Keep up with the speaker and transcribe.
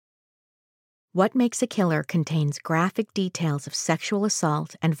What Makes a Killer contains graphic details of sexual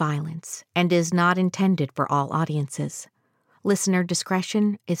assault and violence and is not intended for all audiences. Listener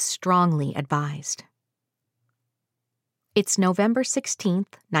discretion is strongly advised. It's November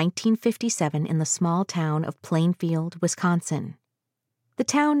 16th, 1957, in the small town of Plainfield, Wisconsin. The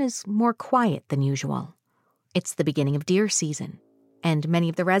town is more quiet than usual. It's the beginning of deer season, and many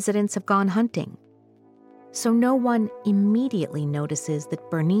of the residents have gone hunting. So no one immediately notices that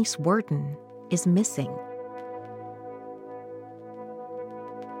Bernice Worden is missing.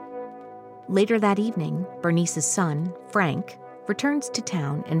 Later that evening, Bernice's son, Frank, returns to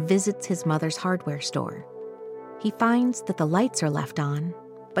town and visits his mother's hardware store. He finds that the lights are left on,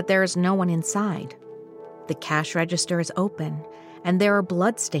 but there is no one inside. The cash register is open, and there are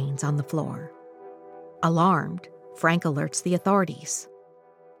bloodstains on the floor. Alarmed, Frank alerts the authorities.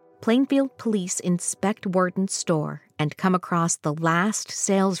 Plainfield police inspect Worden's store and come across the last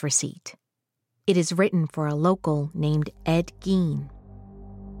sales receipt. It is written for a local named Ed Gein.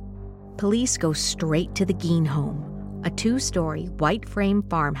 Police go straight to the Gein home, a 2-story white frame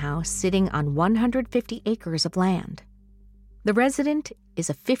farmhouse sitting on 150 acres of land. The resident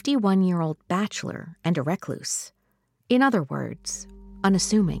is a 51-year-old bachelor and a recluse. In other words,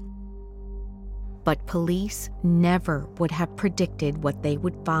 unassuming. But police never would have predicted what they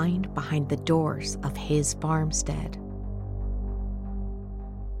would find behind the doors of his farmstead.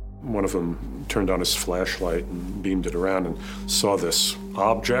 One of them turned on his flashlight and beamed it around and saw this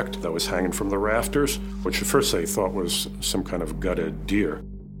object that was hanging from the rafters, which at first they thought was some kind of gutted deer.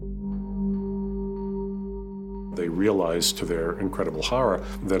 They realized, to their incredible horror,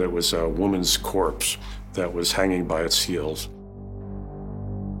 that it was a woman's corpse that was hanging by its heels.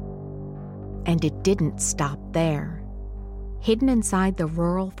 And it didn't stop there. Hidden inside the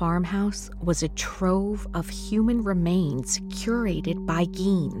rural farmhouse was a trove of human remains curated by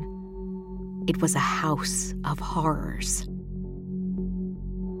Gein. It was a house of horrors.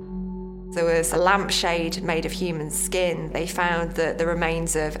 There was a lampshade made of human skin. They found the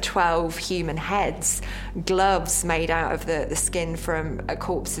remains of 12 human heads, gloves made out of the skin from a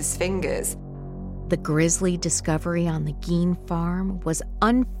corpse's fingers. The grisly discovery on the Gein farm was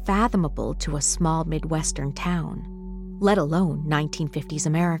unfathomable to a small Midwestern town, let alone 1950s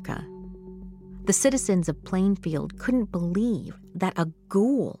America. The citizens of Plainfield couldn't believe that a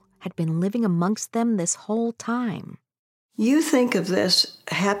ghoul had been living amongst them this whole time. You think of this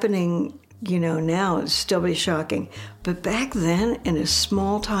happening, now, it'd still be shocking. But back then, in a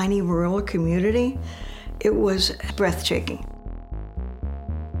small, tiny rural community, it was breathtaking.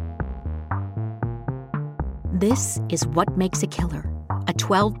 This is What Makes a Killer, a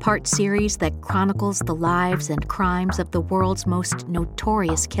 12-part series that chronicles the lives and crimes of the world's most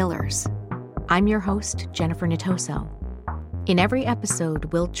notorious killers. I'm your host, Jennifer Natoso. In every episode,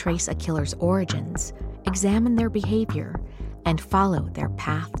 we'll trace a killer's origins, examine their behavior, and follow their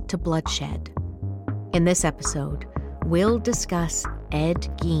path to bloodshed. In this episode, we'll discuss Ed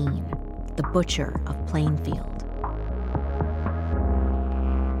Gein, the butcher of Plainfield.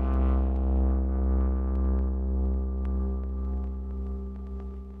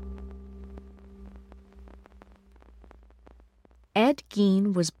 Ed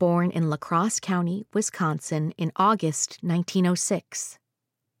Gein was born in La Crosse County, Wisconsin in August 1906.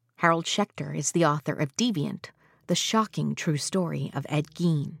 Harold Schechter is the author of Deviant, the shocking true story of Ed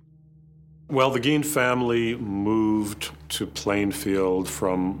Gein. Well, the Gein family moved to Plainfield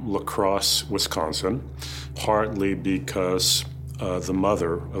from La Crosse, Wisconsin, partly because the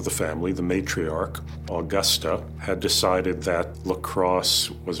mother of the family, the matriarch, Augusta, had decided that La Crosse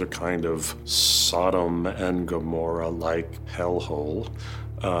was a kind of Sodom and Gomorrah-like hellhole,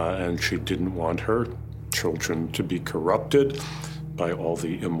 and she didn't want her children to be corrupted by all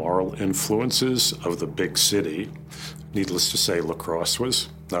the immoral influences of the big city. Needless to say, La Crosse was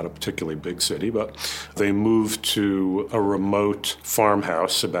not a particularly big city, but they moved to a remote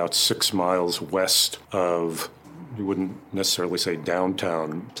farmhouse about 6 miles west of, you wouldn't necessarily say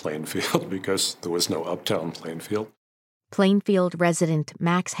downtown Plainfield because there was no uptown Plainfield. Plainfield resident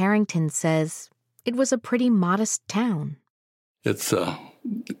Max Harrington says it was a pretty modest town. It's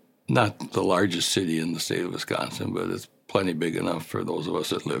not the largest city in the state of Wisconsin, but it's plenty big enough for those of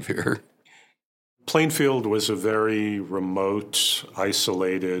us that live here. Plainfield was a very remote,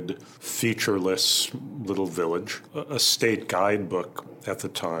 isolated, featureless little village. A state guidebook at the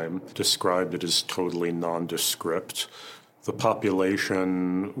time described it as totally nondescript. The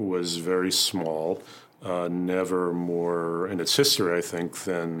population was very small, never more in its history, I think,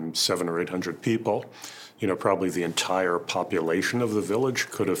 than 700 or 800 people. Probably the entire population of the village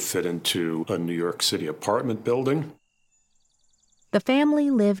could have fit into a New York City apartment building. The family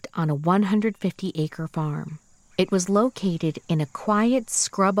lived on a 150-acre farm. It was located in a quiet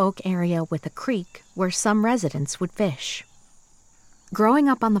scrub oak area with a creek where some residents would fish. Growing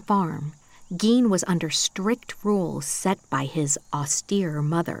up on the farm, Geen was under strict rules set by his austere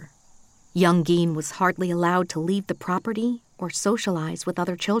mother. Young Geen was hardly allowed to leave the property or socialize with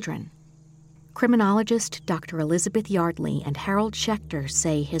other children. Criminologist Dr. Elizabeth Yardley and Harold Schechter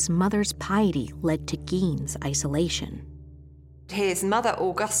say his mother's piety led to Geen's isolation. His mother,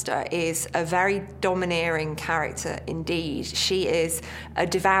 Augusta, is a very domineering character indeed. She is a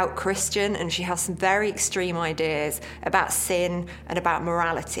devout Christian and she has some very extreme ideas about sin and about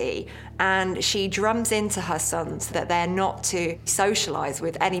morality. And she drums into her sons that they're not to socialise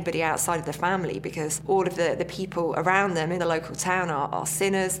with anybody outside of the family because all of the people around them in the local town are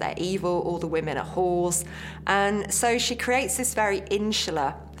sinners, they're evil, all the women are whores. And so she creates this very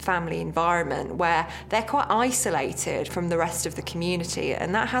insular family environment where they're quite isolated from the rest of the community,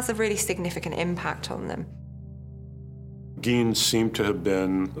 and that has a really significant impact on them. Geen seemed to have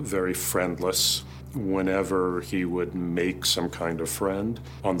been very friendless. Whenever he would make some kind of friend,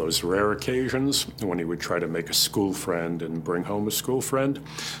 on those rare occasions when he would try to make a school friend and bring home a school friend,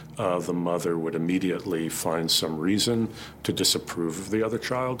 the mother would immediately find some reason to disapprove of the other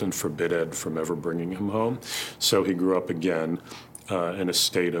child and forbid Ed from ever bringing him home. So he grew up again in a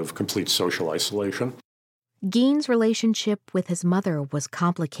state of complete social isolation. Geen's relationship with his mother was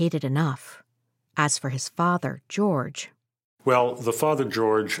complicated enough. As for his father, George, well, the father,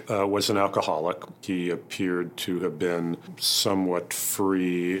 George, was an alcoholic. He appeared to have been somewhat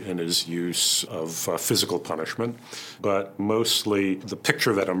free in his use of physical punishment, but mostly the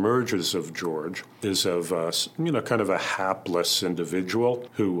picture that emerges of George is of, kind of a hapless individual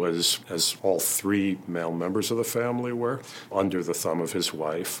who was, as all three male members of the family were, under the thumb of his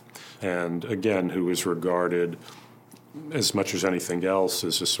wife, and again, who was regarded as much as anything else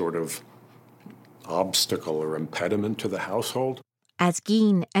as a sort of obstacle or impediment to the household. As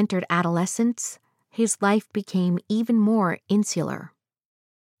Geen entered adolescence, his life became even more insular.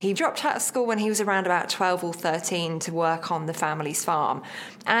 He dropped out of school when he was around about 12 or 13 to work on the family's farm,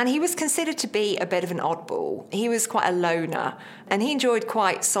 and he was considered to be a bit of an oddball. He was quite a loner, and he enjoyed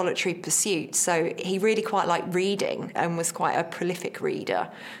quite solitary pursuits, so he really quite liked reading and was quite a prolific reader.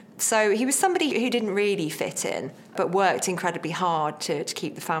 So he was somebody who didn't really fit in, but worked incredibly hard to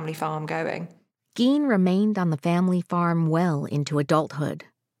keep the family farm going. Geen remained on the family farm well into adulthood.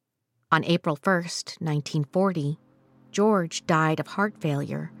 On April 1st, 1940, George died of heart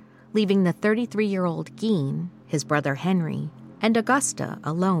failure, leaving the 33-year-old Geen, his brother Henry, and Augusta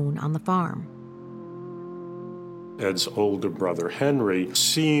alone on the farm. Ed's older brother Henry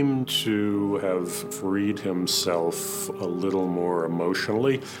seemed to have freed himself a little more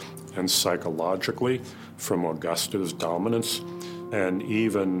emotionally and psychologically from Augusta's dominance, and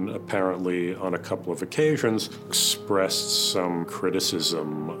even apparently on a couple of occasions expressed some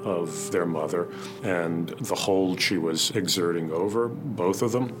criticism of their mother and the hold she was exerting over both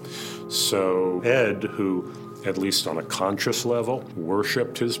of them. So Ed, who, at least on a conscious level,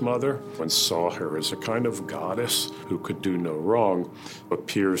 worshipped his mother and saw her as a kind of goddess who could do no wrong,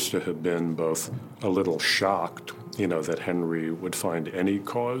 appears to have been both a little shocked, that Henry would find any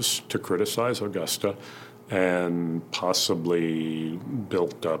cause to criticize Augusta, and possibly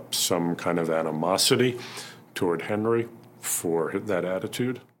built up some kind of animosity toward Henry for that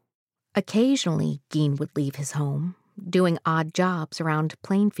attitude. Occasionally, Geen would leave his home, doing odd jobs around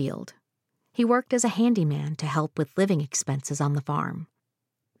Plainfield. He worked as a handyman to help with living expenses on the farm.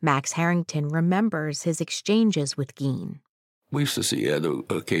 Max Harrington remembers his exchanges with Geen. We used to see Ed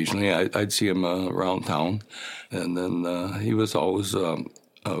occasionally. I'd see him around town, and then he was always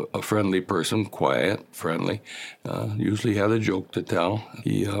a friendly person, quiet, friendly, usually had a joke to tell.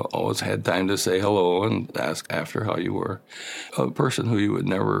 He always had time to say hello and ask after how you were. A person who you would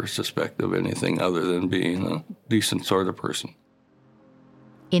never suspect of anything other than being a decent sort of person.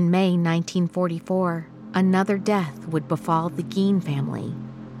 In May 1944, another death would befall the Geen family,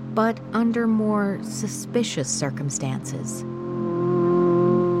 but under more suspicious circumstances.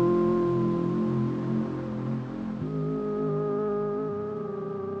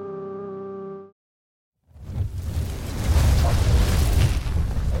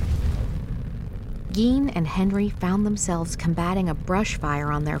 Geen and Henry found themselves combating a brush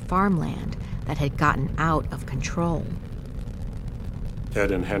fire on their farmland that had gotten out of control.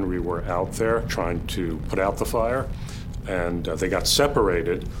 Ed and Henry were out there trying to put out the fire, and they got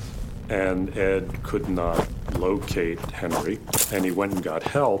separated, and Ed could not locate Henry, and he went and got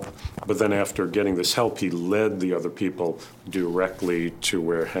help. But then after getting this help, he led the other people directly to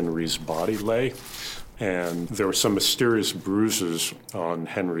where Henry's body lay. and there were some mysterious bruises on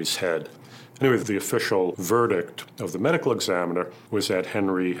Henry's head. Anyway, the official verdict of the medical examiner was that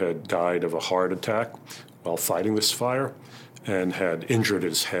Henry had died of a heart attack while fighting this fire and had injured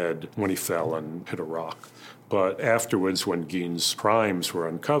his head when he fell and hit a rock. But afterwards, when Gein's crimes were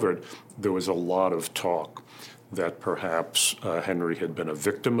uncovered, there was a lot of talk that perhaps Henry had been a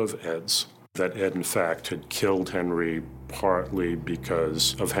victim of Ed's, that Ed, in fact, had killed Henry partly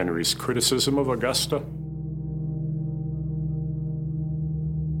because of Henry's criticism of Augusta.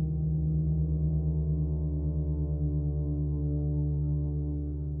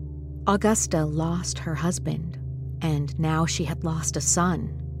 Augusta lost her husband, and now she had lost a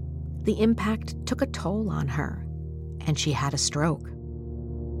son. The impact took a toll on her, and she had a stroke.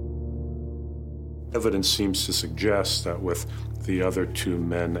 Evidence seems to suggest that with the other two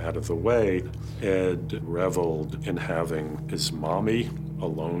men out of the way, Ed reveled in having his mommy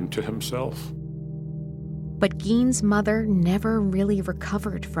alone to himself. But Gein's mother never really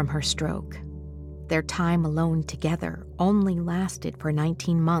recovered from her stroke. Their time alone together only lasted for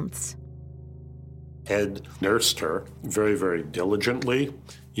 19 months. Ed nursed her very, very diligently,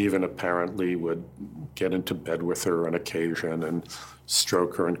 even apparently would get into bed with her on occasion and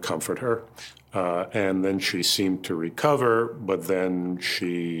stroke her and comfort her. And then she seemed to recover, but then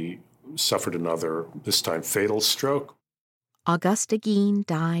she suffered another, this time fatal stroke. Augusta Gein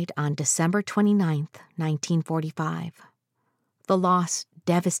died on December 29th, 1945. The loss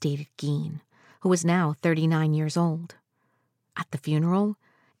devastated Gein, who was now 39 years old. At the funeral,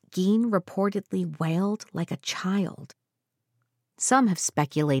 Gein reportedly wailed like a child. Some have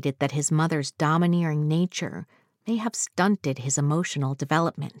speculated that his mother's domineering nature may have stunted his emotional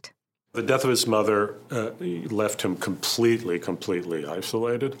development. The death of his mother left him completely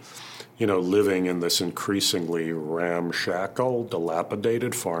isolated, living in this increasingly ramshackle,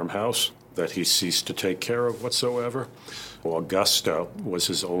 dilapidated farmhouse that he ceased to take care of whatsoever. Augusta was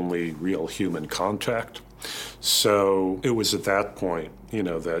his only real human contact. So it was at that point,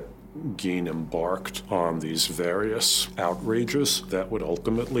 that Gein embarked on these various outrages that would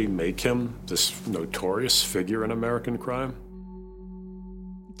ultimately make him this notorious figure in American crime.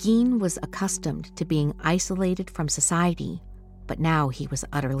 Gein was accustomed to being isolated from society, but now he was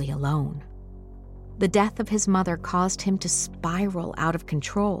utterly alone. The death of his mother caused him to spiral out of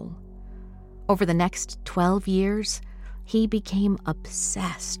control. Over the next 12 years, he became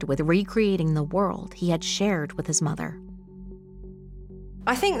obsessed with recreating the world he had shared with his mother.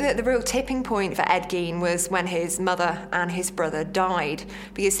 I think that the real tipping point for Ed Gein was when his mother and his brother died,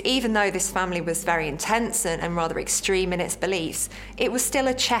 because even though this family was very intense and rather extreme in its beliefs, it was still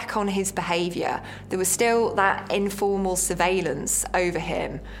a check on his behaviour. There was still that informal surveillance over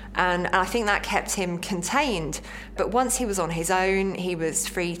him, and I think that kept him contained. But once he was on his own, he was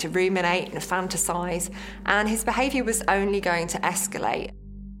free to ruminate and fantasise, and his behaviour was only going to escalate.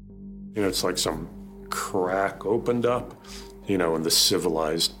 It's like some crack opened up, in the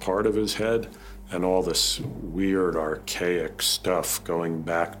civilized part of his head, and all this weird, archaic stuff going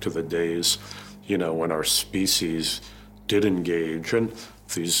back to the days, when our species did engage in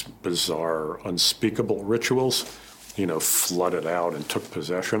these bizarre, unspeakable rituals, flooded out and took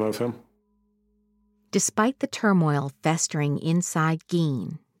possession of him. Despite the turmoil festering inside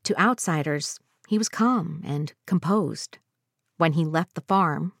Gein, to outsiders, he was calm and composed. When he left the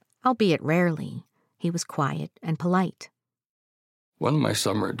farm, albeit rarely, he was quiet and polite. One of my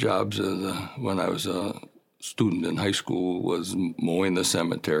summer jobs when I was a student in high school was mowing the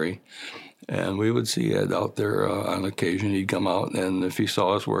cemetery. And we would see Ed out there on occasion. He'd come out, and if he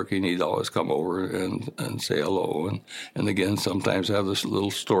saw us working, he'd always come over and say hello. And again, sometimes have this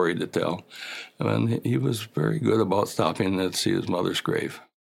little story to tell. And he was very good about stopping to see his mother's grave.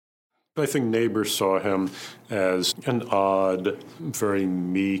 I think neighbors saw him as an odd, very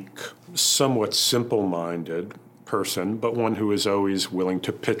meek, somewhat simple-minded person, but one who was always willing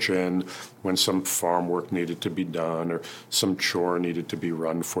to pitch in when some farm work needed to be done or some chore needed to be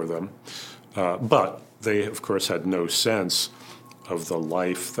run for them. But they, of course, had no sense of the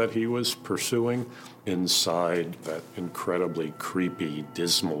life that he was pursuing inside that incredibly creepy,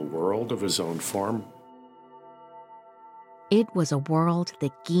 dismal world of his own farm. It was a world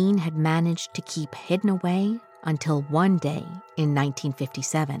that Gein had managed to keep hidden away until one day in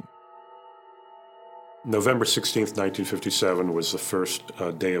 1957. November 16th, 1957 was the first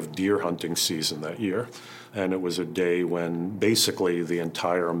day of deer hunting season that year, and it was a day when basically the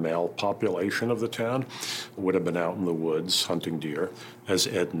entire male population of the town would have been out in the woods hunting deer, as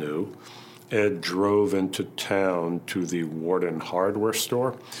Ed knew. Ed drove into town to the Warden hardware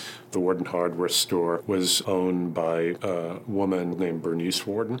store. The Warden hardware store was owned by a woman named Bernice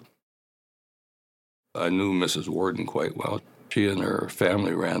Warden. I knew Mrs. Warden quite well. She and her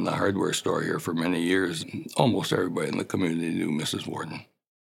family ran the hardware store here for many years, and almost everybody in the community knew Mrs. Warden.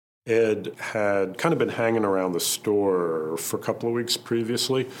 Ed had kind of been hanging around the store for a couple of weeks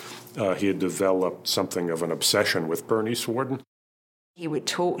previously. He had developed something of an obsession with Bernice Warden. He would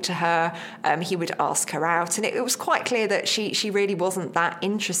talk to her, he would ask her out, and it was quite clear that she really wasn't that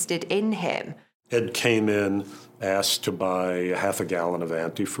interested in him. Ed came in, asked to buy a half a gallon of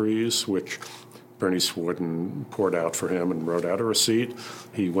antifreeze, which Bernice Warden poured out for him and wrote out a receipt.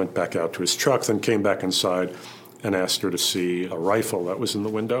 He went back out to his truck, then came back inside and asked her to see a rifle that was in the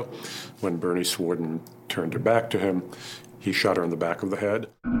window. When Bernice Warden turned her back to him, he shot her in the back of the head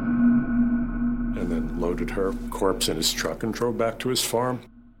and then loaded her corpse in his truck and drove back to his farm.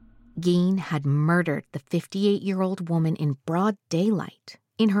 Gein had murdered the 58-year-old woman in broad daylight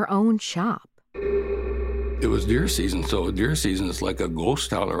in her own shop. It was deer season, so deer season is like a ghost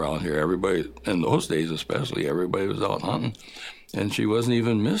town around here. Everybody, in those days especially, everybody was out hunting. And she wasn't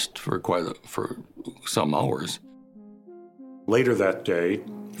even missed for some hours. Later that day,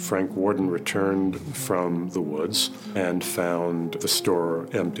 Frank Warden returned from the woods and found the store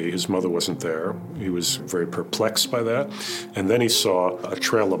empty. His mother wasn't there. He was very perplexed by that. And then he saw a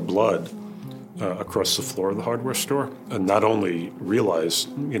trail of blood across the floor of the hardware store, and not only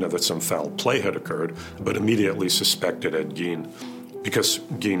realized, that some foul play had occurred, but immediately suspected Ed Gein, because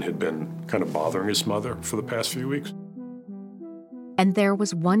Gein had been kind of bothering his mother for the past few weeks. And there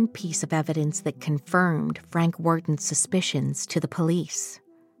was one piece of evidence that confirmed Frank Warden's suspicions to the police.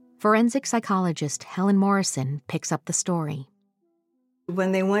 Forensic psychologist Helen Morrison picks up the story.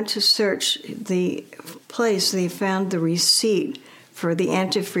 When they went to search the place, they found the receipt for the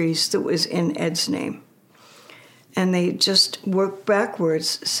antifreeze that was in Ed's name. And they just worked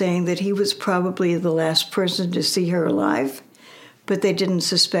backwards, saying that he was probably the last person to see her alive, but they didn't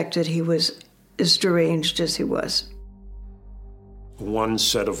suspect that he was as deranged as he was. One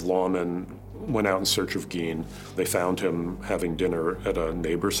set of lawmen went out in search of Gein. They found him having dinner at a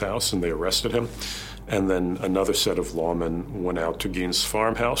neighbor's house, and they arrested him. And then another set of lawmen went out to Gein's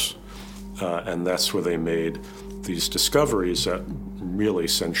farmhouse, and that's where they made these discoveries that really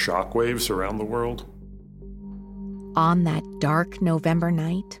sent shockwaves around the world. On that dark November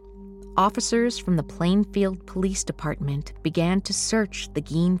night, officers from the Plainfield Police Department began to search the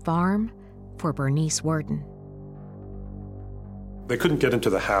Gein farm for Bernice Warden. They couldn't get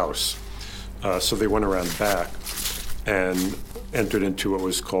into the house, so they went around back and entered into what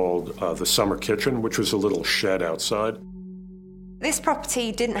was called the summer kitchen, which was a little shed outside. This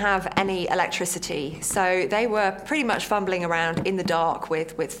property didn't have any electricity, so they were pretty much fumbling around in the dark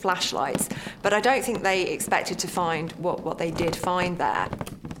with flashlights. But I don't think they expected to find what they did find there.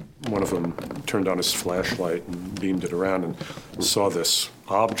 One of them turned on his flashlight and beamed it around and saw this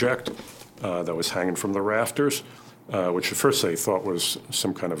object that was hanging from the rafters, which at first they thought was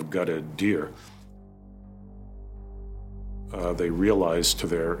some kind of gutted deer. They realized, to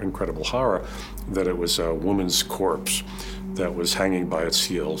their incredible horror, that it was a woman's corpse that was hanging by its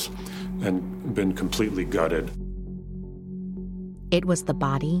heels and been completely gutted. It was the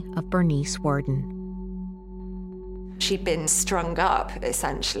body of Bernice Warden. She'd been strung up,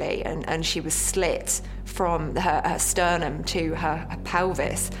 essentially, and she was slit from her sternum to her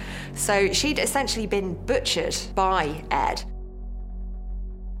pelvis. So she'd essentially been butchered by Ed.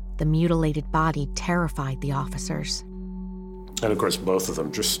 The mutilated body terrified the officers. And of course, both of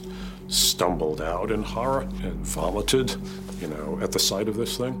them just stumbled out in horror and vomited, at the sight of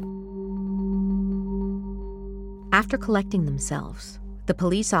this thing. After collecting themselves, the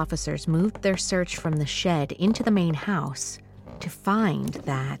police officers moved their search from the shed into the main house to find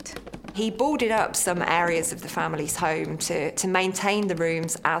that he boarded up some areas of the family's home to maintain the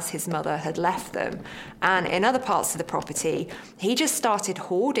rooms as his mother had left them. And in other parts of the property, he just started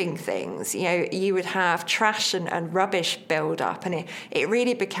hoarding things. You would have trash and rubbish build up, and it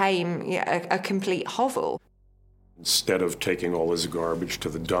really became a complete hovel. Instead of taking all his garbage to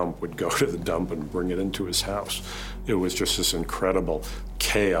the dump, would go to the dump and bring it into his house. It was just this incredible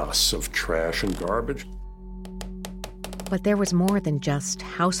chaos of trash and garbage. But there was more than just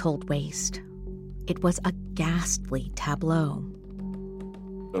household waste. It was a ghastly tableau.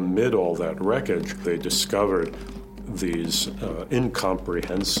 Amid all that wreckage, they discovered these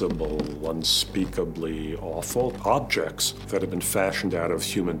incomprehensible, unspeakably awful objects that had been fashioned out of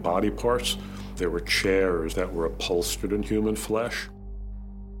human body parts. There were chairs that were upholstered in human flesh.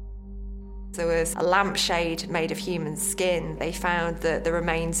 There was a lampshade made of human skin. They found the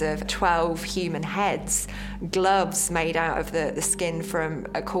remains of 12 human heads, gloves made out of the skin from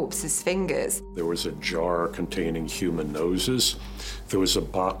a corpse's fingers. There was a jar containing human noses. There was a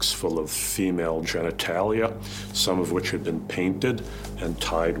box full of female genitalia, some of which had been painted and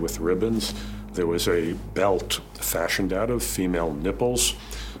tied with ribbons. There was a belt fashioned out of female nipples.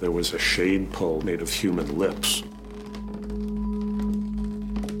 There was a shade pull made of human lips.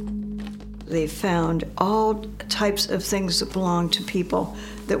 They found all types of things that belonged to people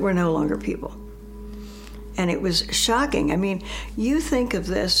that were no longer people. And it was shocking. I mean, you think of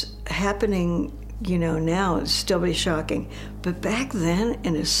this happening, now it'd still be shocking. But back then,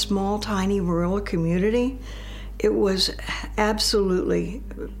 in a small, tiny rural community, it was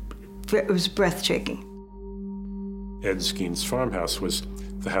breathtaking. Ed Skeen's farmhouse was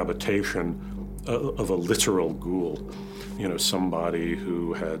the habitation of a literal ghoul. Somebody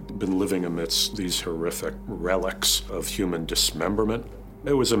who had been living amidst these horrific relics of human dismemberment.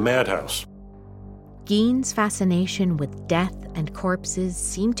 It was a madhouse. Gein's fascination with death and corpses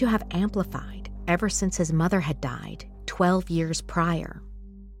seemed to have amplified ever since his mother had died 12 years prior.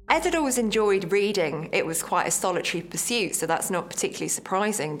 Ed had always enjoyed reading. It was quite a solitary pursuit, so that's not particularly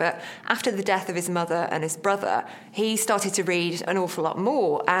surprising. But after the death of his mother and his brother, he started to read an awful lot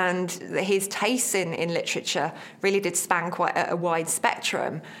more, and his tastes in literature really did span quite a wide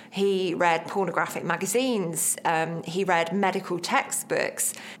spectrum. He read pornographic magazines, he read medical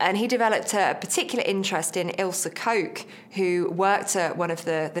textbooks, and he developed a particular interest in Ilse Koch, who worked at one of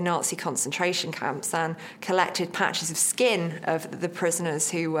the Nazi concentration camps and collected patches of skin of the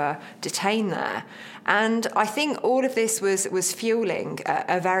prisoners who were detained there. And I think all of this was fueling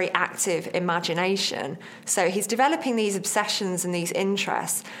a very active imagination. So he's developing these obsessions and these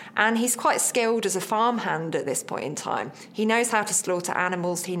interests, and he's quite skilled as a farmhand at this point in time. He knows how to slaughter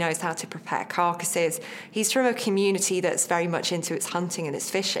animals, he knows how to prepare carcasses. He's from a community that's very much into its hunting and its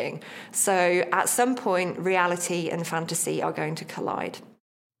fishing. So at some point, reality and fantasy are going to collide.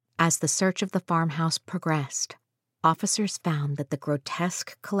 As the search of the farmhouse progressed, officers found that the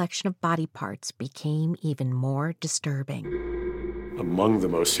grotesque collection of body parts became even more disturbing. Among the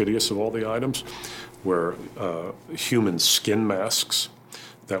most hideous of all the items were human skin masks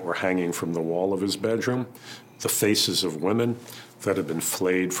that were hanging from the wall of his bedroom, the faces of women that had been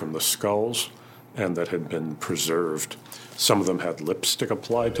flayed from the skulls and that had been preserved. Some of them had lipstick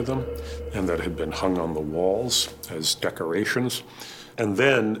applied to them and that had been hung on the walls as decorations. And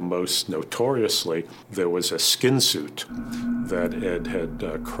then, most notoriously, there was a skin suit that Ed had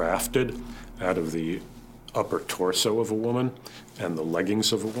crafted out of the upper torso of a woman and the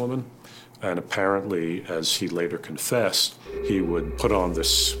leggings of a woman. And apparently, as he later confessed, he would put on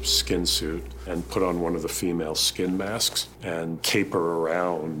this skin suit and put on one of the female skin masks and caper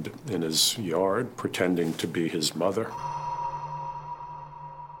around in his yard, pretending to be his mother.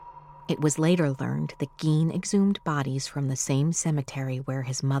 It was later learned that Gein exhumed bodies from the same cemetery where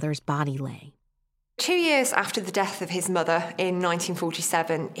his mother's body lay. 2 years after the death of his mother in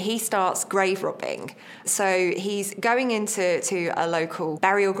 1947, he starts grave robbing. So he's going into a local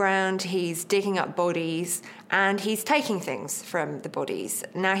burial ground, he's digging up bodies, and he's taking things from the bodies.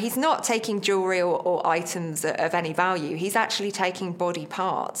 Now, he's not taking jewellery or items of any value. He's actually taking body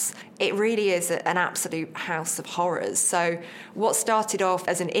parts. It really is an absolute house of horrors. So what started off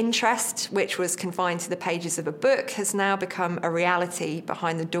as an interest, which was confined to the pages of a book, has now become a reality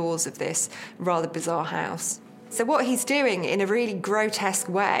behind the doors of this rather bizarre house. So what he's doing in a really grotesque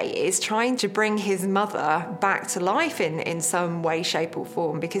way is trying to bring his mother back to life in some way, shape or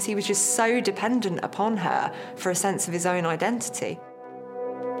form, because he was just so dependent upon her for a sense of his own identity.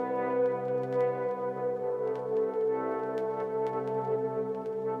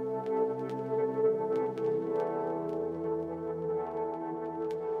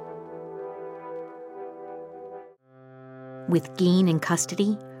 With Gein in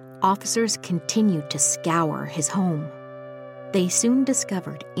custody, officers continued to scour his home. They soon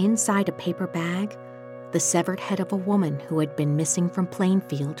discovered inside a paper bag the severed head of a woman who had been missing from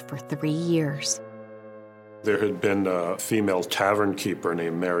Plainfield for 3 years. There had been a female tavern keeper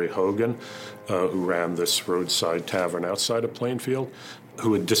named Mary Hogan, who ran this roadside tavern outside of Plainfield,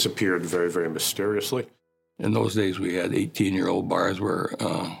 who had disappeared very, very mysteriously. In those days, we had 18-year-old bars where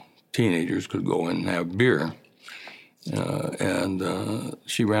teenagers could go in and have beer. And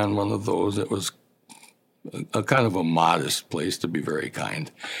she ran one of those. It was a kind of a modest place, to be very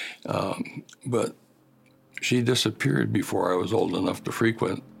kind. But she disappeared before I was old enough to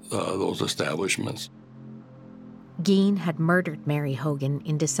frequent those establishments. Gein had murdered Mary Hogan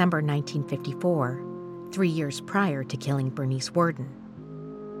in December 1954, 3 years prior to killing Bernice Worden.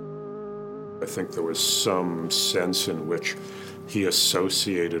 I think there was some sense in which he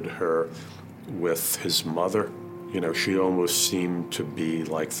associated her with his mother. You know, she almost seemed to be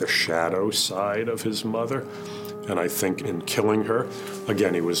like the shadow side of his mother. And I think in killing her,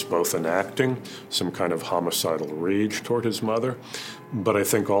 again, he was both enacting some kind of homicidal rage toward his mother, but I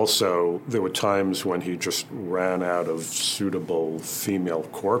think also there were times when he just ran out of suitable female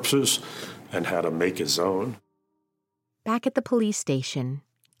corpses and had to make his own. Back at the police station,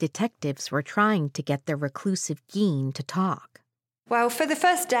 detectives were trying to get the reclusive Geen to talk. Well, for the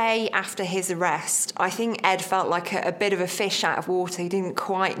first day after his arrest, I think Ed felt like a bit of a fish out of water. He didn't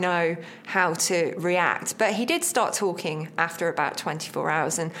quite know how to react. But he did start talking after about 24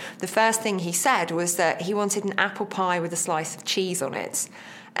 hours. And the first thing he said was that he wanted an apple pie with a slice of cheese on it.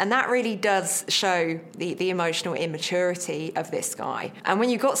 And that really does show the emotional immaturity of this guy. And when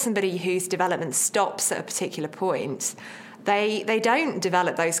you've got somebody whose development stops at a particular point, they don't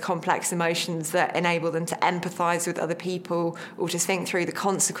develop those complex emotions that enable them to empathise with other people or to think through the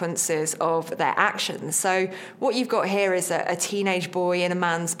consequences of their actions. So what you've got here is a teenage boy in a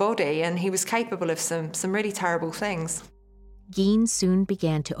man's body, and he was capable of some really terrible things. Geen soon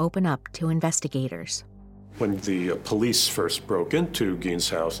began to open up to investigators. When the police first broke into Geen's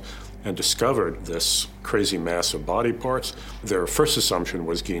house and discovered this crazy mass of body parts, their first assumption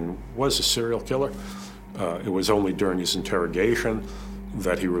was Geen was a serial killer. It was only during his interrogation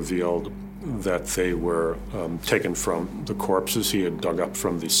that he revealed that they were taken from the corpses he had dug up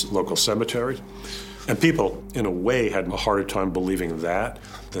from the local cemetery. And people, in a way, had a harder time believing that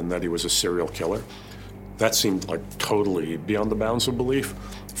than that he was a serial killer. That seemed like totally beyond the bounds of belief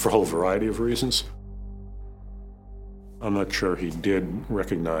for a whole variety of reasons. I'm not sure he did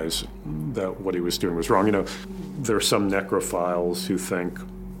recognize that what he was doing was wrong. You know, there are some necrophiles who think,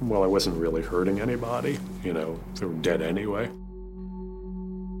 well, I wasn't really hurting anybody. You know, they were dead anyway.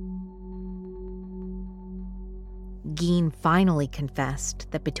 Geen finally confessed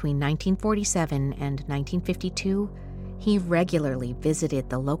that between 1947 and 1952, he regularly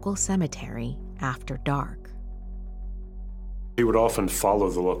visited the local cemetery after dark. He would often follow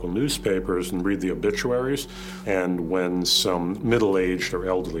the local newspapers and read the obituaries, and when some middle-aged or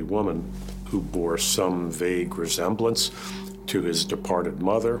elderly woman who bore some vague resemblance to his departed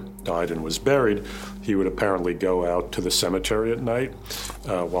mother died and was buried, he would apparently go out to the cemetery at night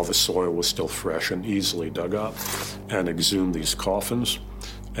while the soil was still fresh and easily dug up and exhume these coffins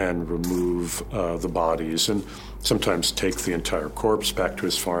and remove the bodies, and sometimes take the entire corpse back to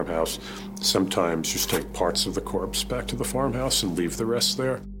his farmhouse, sometimes just take parts of the corpse back to the farmhouse and leave the rest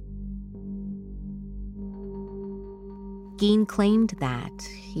there. Geen claimed that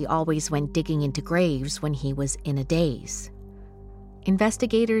he always went digging into graves when he was in a daze.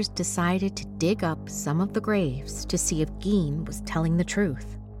 Investigators decided to dig up some of the graves to see if Geen was telling the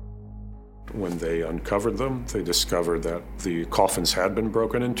truth. When they uncovered them, they discovered that the coffins had been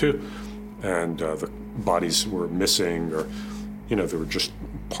broken into and the bodies were missing, or, you know, there were just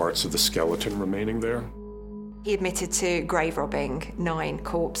parts of the skeleton remaining there. He admitted to grave robbing 9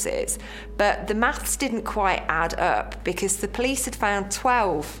 corpses, but the maths didn't quite add up because the police had found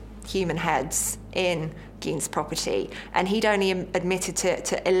 12 human heads in Geen's property, and he'd only admitted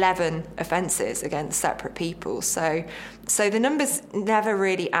to 11 offences against separate people. So the numbers never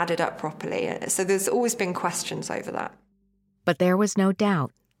really added up properly. So there's always been questions over that. But there was no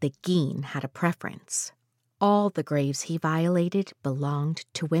doubt that Geen had a preference. All the graves he violated belonged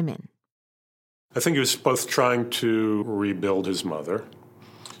to women. I think he was both trying to rebuild his mother,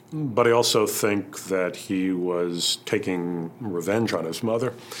 but I also think that he was taking revenge on his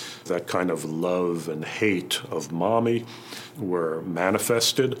mother. That kind of love and hate of Mommy were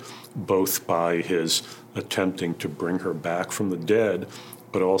manifested both by his attempting to bring her back from the dead,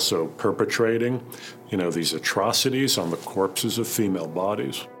 but also perpetrating, you know, these atrocities on the corpses of female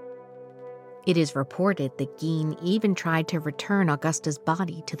bodies. It is reported that Geen even tried to return Augusta's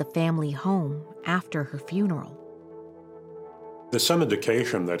body to the family home after her funeral. There's some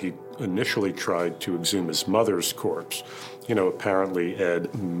indication that he initially tried to exhume his mother's corpse. You know, apparently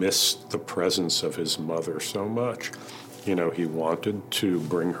Ed missed the presence of his mother so much. You know, he wanted to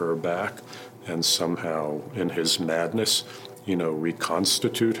bring her back and somehow, in his madness, you know,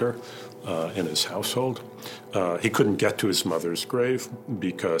 reconstitute her in his household. He couldn't get to his mother's grave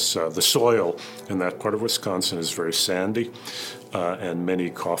because the soil in that part of Wisconsin is very sandy, and many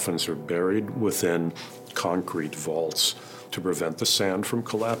coffins are buried within concrete vaults to prevent the sand from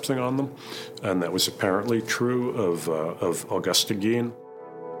collapsing on them. And that was apparently true of Augusta Geen.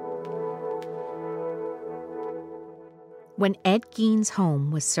 When Ed Geen's home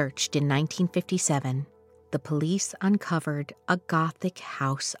was searched in 1957, the police uncovered a Gothic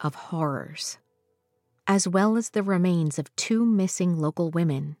house of horrors. As well as the remains of 2 missing local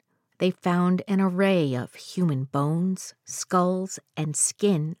women, they found an array of human bones, skulls, and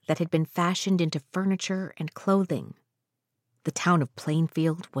skin that had been fashioned into furniture and clothing. The town of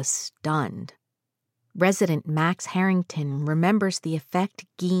Plainfield was stunned. Resident Max Harrington remembers the effect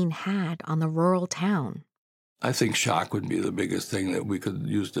Gein had on the rural town. I think shock would be the biggest thing that we could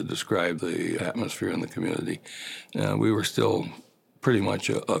use to describe the atmosphere in the community. We were still pretty much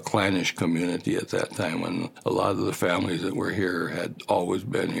a clannish community at that time, when a lot of the families that were here had always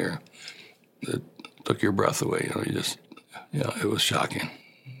been here. It took your breath away. It was shocking.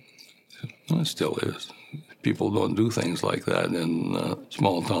 It still is. People don't do things like that in a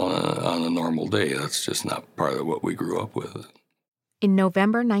small town on a normal day. That's just not part of what we grew up with. In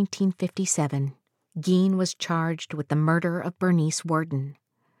November 1957, Gein was charged with the murder of Bernice Worden.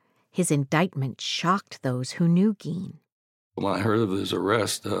 His indictment shocked those who knew Gein. When I heard of his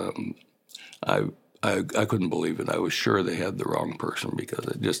arrest, I couldn't believe it. I was sure they had the wrong person, because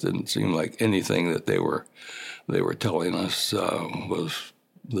it just didn't seem like anything that they were telling us was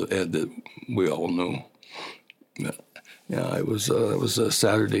the Ed that we all knew. It was a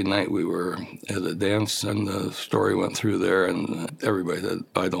Saturday night. We were at a dance, and the story went through there, and everybody said,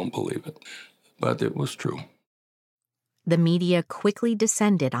 "I don't believe it," but it was true. The media quickly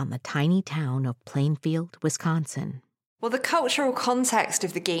descended on the tiny town of Plainfield, Wisconsin. Well, the cultural context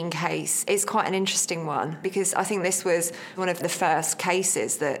of the Gein case is quite an interesting one, because I think this was one of the first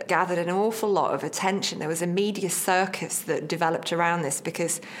cases that gathered an awful lot of attention. There was a media circus that developed around this,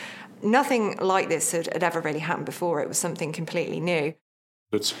 because nothing like this had ever really happened before. It was something completely new.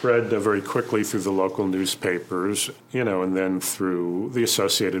 It spread very quickly through the local newspapers, and then through the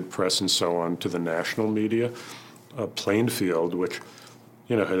Associated Press and so on to the national media. Plainfield, which,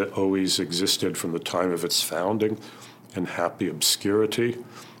 had always existed from the time of its founding in happy obscurity,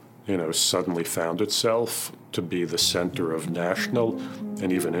 suddenly found itself to be the center of national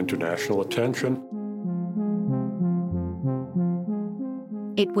and even international attention.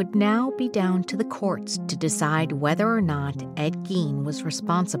 It would now be down to the courts to decide whether or not Ed Gein was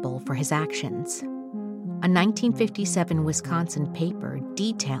responsible for his actions. A 1957 Wisconsin paper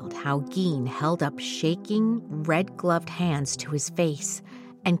detailed how Gein held up shaking, red-gloved hands to his face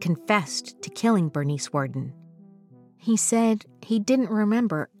and confessed to killing Bernice Worden. He said he didn't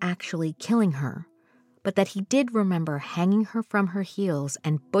remember actually killing her, but that he did remember hanging her from her heels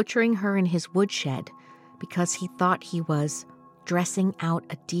and butchering her in his woodshed because he thought he was dressing out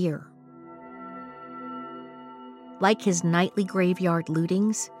a deer. Like his nightly graveyard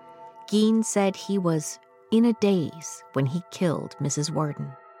lootings, Gein said he was in a daze when he killed Mrs.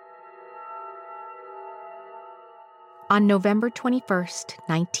 Worden. On November 21st,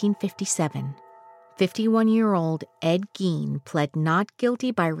 1957, 51-year-old Ed Gein pled not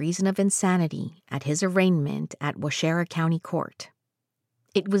guilty by reason of insanity at his arraignment at Waushara County Court.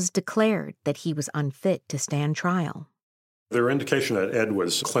 It was declared that he was unfit to stand trial. There were indications that Ed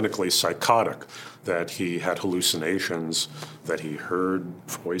was clinically psychotic, that he had hallucinations, that he heard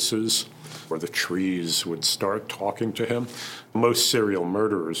voices, or the trees would start talking to him. Most serial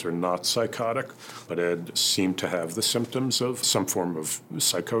murderers are not psychotic, but Ed seemed to have the symptoms of some form of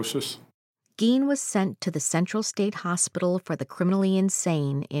psychosis. Gein was sent to the Central State Hospital for the Criminally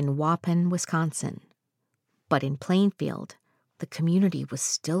Insane in Waupun, Wisconsin. But in Plainfield, the community was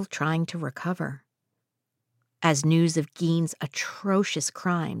still trying to recover. As news of Gein's atrocious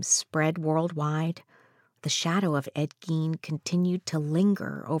crimes spread worldwide, the shadow of Ed Gein continued to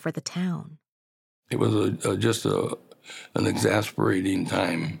linger over the town. It was just an exasperating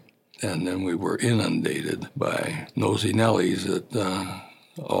time, and then we were inundated by nosy Nellies that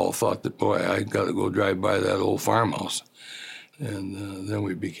all thought that, boy, I got to go drive by that old farmhouse. And then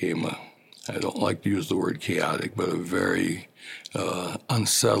we became I don't like to use the word chaotic, but a very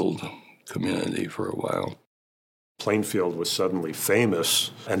unsettled community for a while. Plainfield was suddenly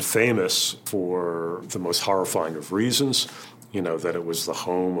famous, and famous for the most horrifying of reasons, that it was the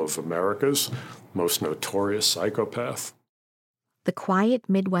home of America's most notorious psychopath. The quiet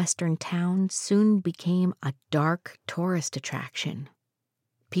Midwestern town soon became a dark tourist attraction.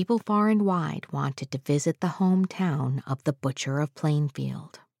 People far and wide wanted to visit the hometown of the Butcher of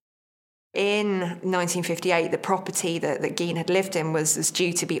Plainfield. In 1958, the property that Gein had lived in was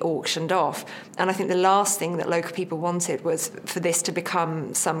due to be auctioned off. And I think the last thing that local people wanted was for this to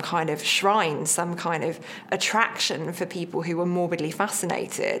become some kind of shrine, some kind of attraction for people who were morbidly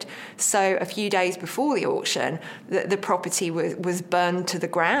fascinated. So a few days before the auction, the property was burned to the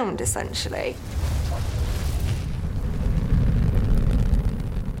ground, essentially.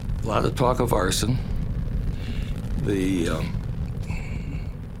 A lot of talk of arson. They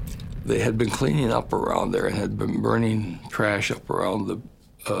had been cleaning up around there and had been burning trash up around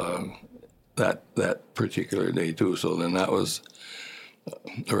that particular day too. So then that was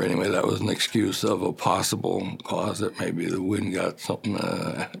an excuse of a possible cause that maybe the wind got something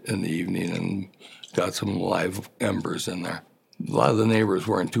in the evening and got some live embers in there. A lot of the neighbors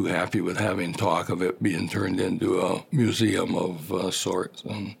weren't too happy with having talk of it being turned into a museum of sorts,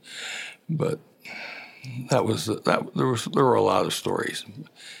 but there were a lot of stories.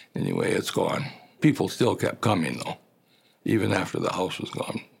 Anyway, it's gone. People still kept coming though, even after the house was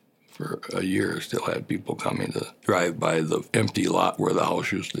gone. For a year, still had people coming to drive by the empty lot where the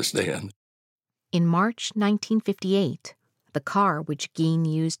house used to stand. In March 1958, the car which Gein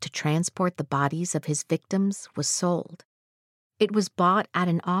used to transport the bodies of his victims was sold. It was bought at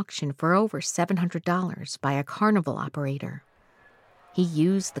an auction for over $700 by a carnival operator. He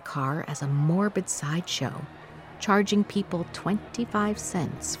used the car as a morbid sideshow, charging people 25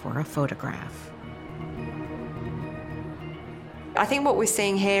 cents for a photograph. I think what we're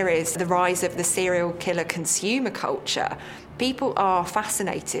seeing here is the rise of the serial killer consumer culture. People are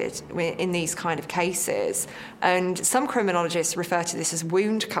fascinated in these kind of cases, and some criminologists refer to this as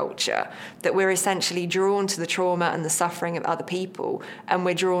wound culture, that we're essentially drawn to the trauma and the suffering of other people, and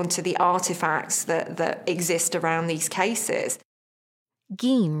we're drawn to the artifacts that exist around these cases.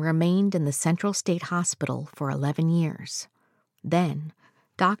 Gein remained in the Central State Hospital for 11 years. Then,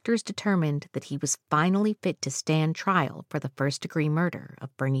 doctors determined that he was finally fit to stand trial for the first-degree murder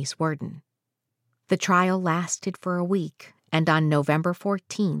of Bernice Worden. The trial lasted for a week, and on November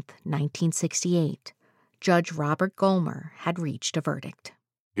 14, 1968, Judge Robert Golmer had reached a verdict.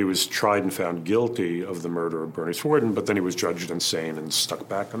 He was tried and found guilty of the murder of Bernice Worden, but then he was judged insane and stuck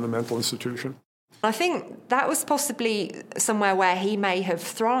back in the mental institution. I think that was possibly somewhere where he may have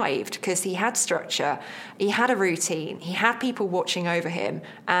thrived because he had structure, he had a routine, he had people watching over him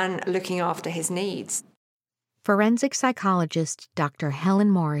and looking after his needs. Forensic psychologist Dr. Helen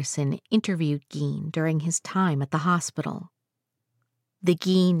Morrison interviewed Gein during his time at the hospital. The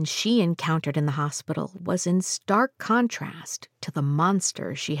Gein she encountered in the hospital was in stark contrast to the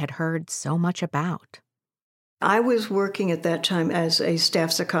monster she had heard so much about. I was working at that time as a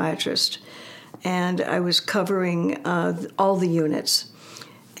staff psychiatrist, and I was covering all the units.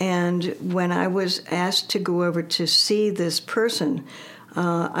 And when I was asked to go over to see this person,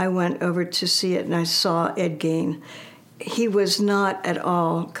 I went over to see it, and I saw Ed Gein. He was not at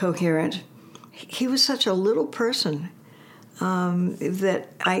all coherent. He was such a little person that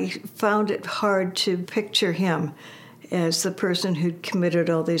I found it hard to picture him as the person who'd committed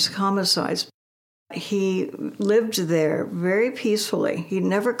all these homicides. He lived there very peacefully. He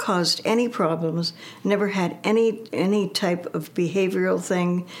never caused any problems, never had any type of behavioral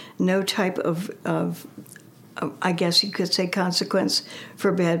thing, no type of I guess you could say, consequence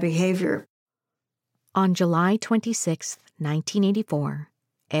for bad behavior. On July 26, 1984,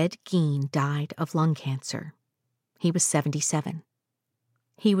 Ed Gein died of lung cancer. He was 77.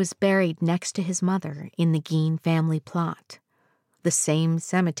 He was buried next to his mother in the Gein family plot, the same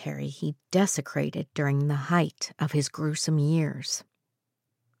cemetery he desecrated during the height of his gruesome years.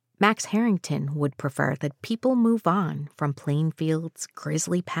 Max Harrington would prefer that people move on from Plainfield's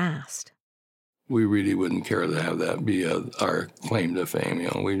grisly past. We really wouldn't care to have that be our claim to fame. You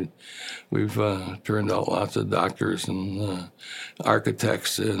know, we've turned out lots of doctors and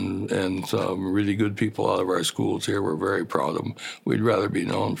architects and some really good people out of our schools here. We're very proud of them. We'd rather be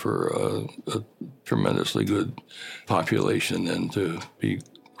known for a tremendously good population than to be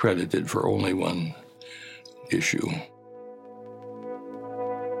credited for only one issue.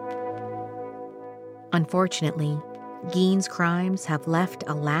 Unfortunately, Gein's crimes have left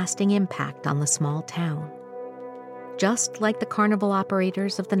a lasting impact on the small town. Just like the carnival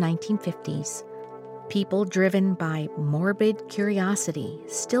operators of the 1950s, people driven by morbid curiosity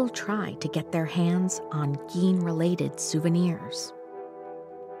still try to get their hands on Gein-related souvenirs.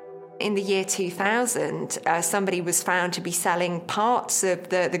 In the year 2000, somebody was found to be selling parts of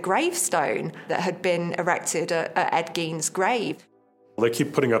the gravestone that had been erected at Ed Gein's grave. They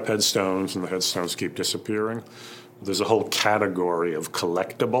keep putting up headstones, and the headstones keep disappearing. There's a whole category of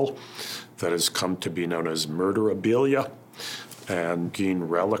collectible that has come to be known as murderabilia, and Gein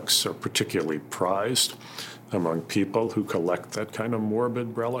relics are particularly prized among people who collect that kind of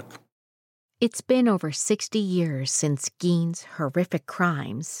morbid relic. It's been over 60 years since Gein's horrific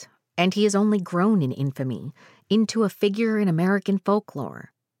crimes, and he has only grown in infamy into a figure in American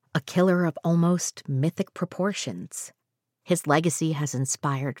folklore, a killer of almost mythic proportions. His legacy has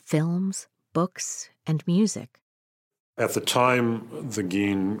inspired films, books, and music. At the time the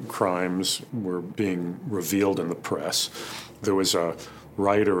Gein crimes were being revealed in the press, there was a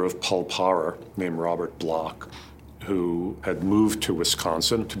writer of pulp horror named Robert Bloch who had moved to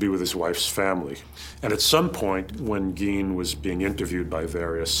Wisconsin to be with his wife's family. And at some point, when Gein was being interviewed by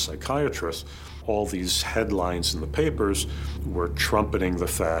various psychiatrists, all these headlines in the papers were trumpeting the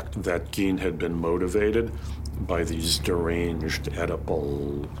fact that Gein had been motivated by these deranged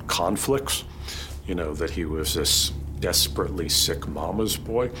Oedipal conflicts, that he was this desperately sick mama's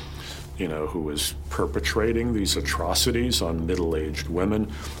boy, who was perpetrating these atrocities on middle-aged women,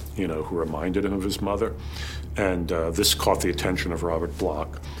 who reminded him of his mother. And this caught the attention of Robert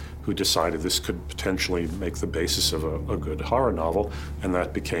Bloch, who decided this could potentially make the basis of a good horror novel, and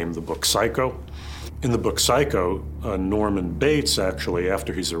that became the book Psycho. In the book Psycho, Norman Bates, actually,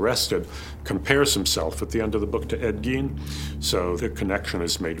 after he's arrested, compares himself at the end of the book to Ed Gein. So the connection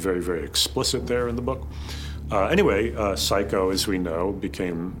is made very, very explicit there in the book. Anyway, Psycho, as we know,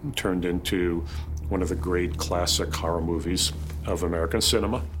 turned into one of the great classic horror movies of American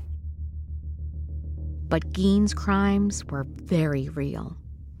cinema. But Gein's crimes were very real.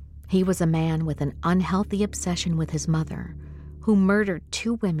 He was a man with an unhealthy obsession with his mother, who murdered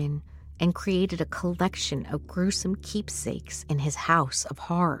 2 women and created a collection of gruesome keepsakes in his house of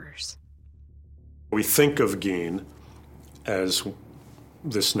horrors. We think of Gein as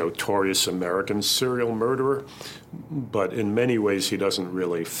this notorious American serial murderer, but in many ways he doesn't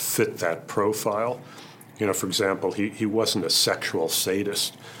really fit that profile. For example, he wasn't a sexual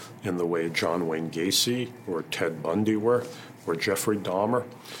sadist in the way John Wayne Gacy or Ted Bundy were, or Jeffrey Dahmer.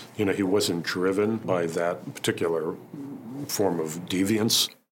 He wasn't driven by that particular form of deviance.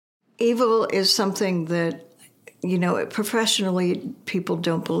 Evil is something that, professionally people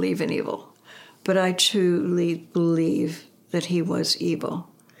don't believe in evil. But I truly believe that he was evil.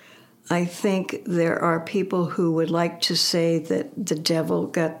 I think there are people who would like to say that the devil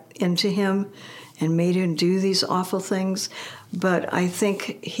got into him and made him do these awful things, but I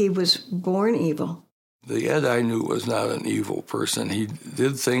think he was born evil. The Ed I knew was not an evil person. He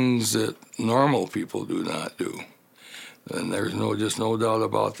did things that normal people do not do. And there's no doubt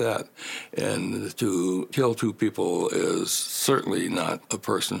about that. And to kill 2 people is certainly not a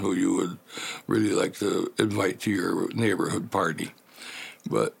person who you would really like to invite to your neighborhood party.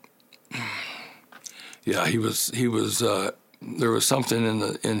 But yeah, he was. There was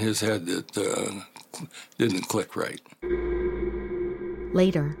something in his head that didn't click right.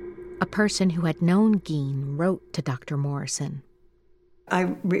 Later, a person who had known Gein wrote to Dr. Morrison.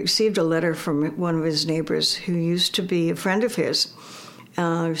 I received a letter from one of his neighbors who used to be a friend of his.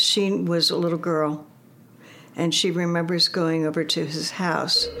 She was a little girl, and she remembers going over to his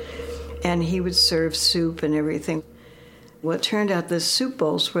house, and he would serve soup and everything. Well, it turned out the soup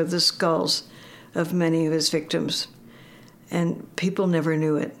bowls were the skulls of many of his victims, and people never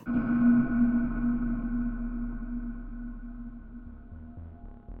knew it.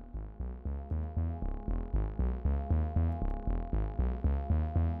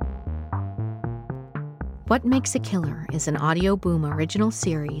 What Makes a Killer is an Audio Boom original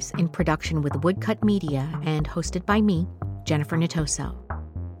series in production with Woodcut Media and hosted by me, Jennifer Natoso.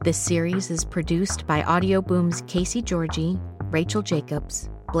 This series is produced by Audio Boom's Casey Georgie, Rachel Jacobs,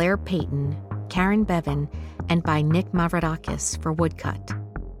 Blair Payton, Karen Bevan, and by Nick Mavrodakis for Woodcut.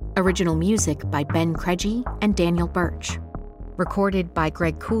 Original music by Ben Craigie and Daniel Birch. Recorded by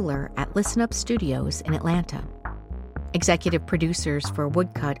Greg Cooler at Listen Up Studios in Atlanta. Executive producers for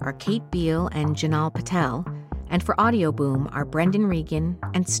Woodcut are Kate Beal and Janal Patel, and for Audio Boom are Brendan Regan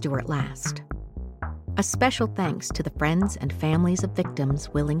and Stuart Last. A special thanks to the friends and families of victims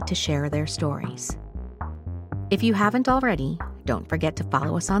willing to share their stories. If you haven't already, don't forget to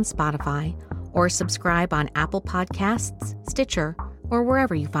follow us on Spotify or subscribe on Apple Podcasts, Stitcher, or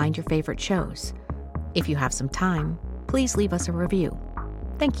wherever you find your favorite shows. If you have some time, please leave us a review.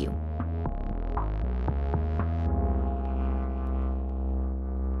 Thank you.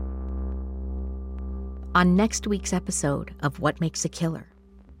 On next week's episode of What Makes a Killer.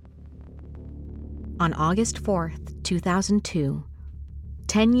 On August 4th, 2002,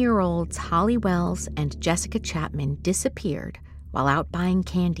 10-year-olds Holly Wells and Jessica Chapman disappeared while out buying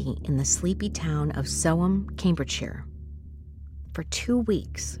candy in the sleepy town of Soham, Cambridgeshire. For 2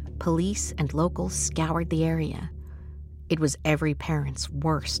 weeks, police and locals scoured the area. It was every parent's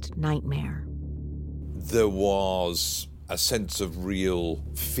worst nightmare. There was a sense of real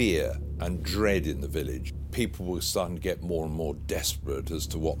fear and dread in the village. People were starting to get more and more desperate as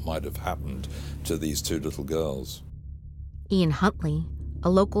to what might have happened to these 2 little girls. Ian Huntley, a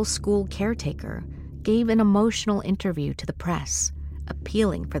local school caretaker, gave an emotional interview to the press,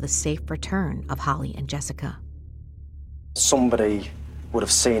 appealing for the safe return of Holly and Jessica. Somebody would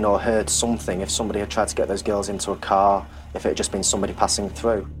have seen or heard something if somebody had tried to get those girls into a car, if it had just been somebody passing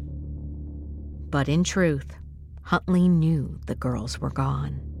through. But in truth, Huntley knew the girls were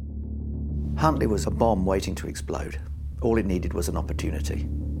gone. Huntley was a bomb waiting to explode. All it needed was an opportunity.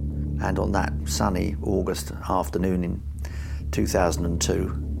 And on that sunny August afternoon in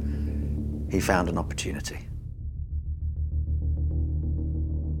 2002, he found an opportunity.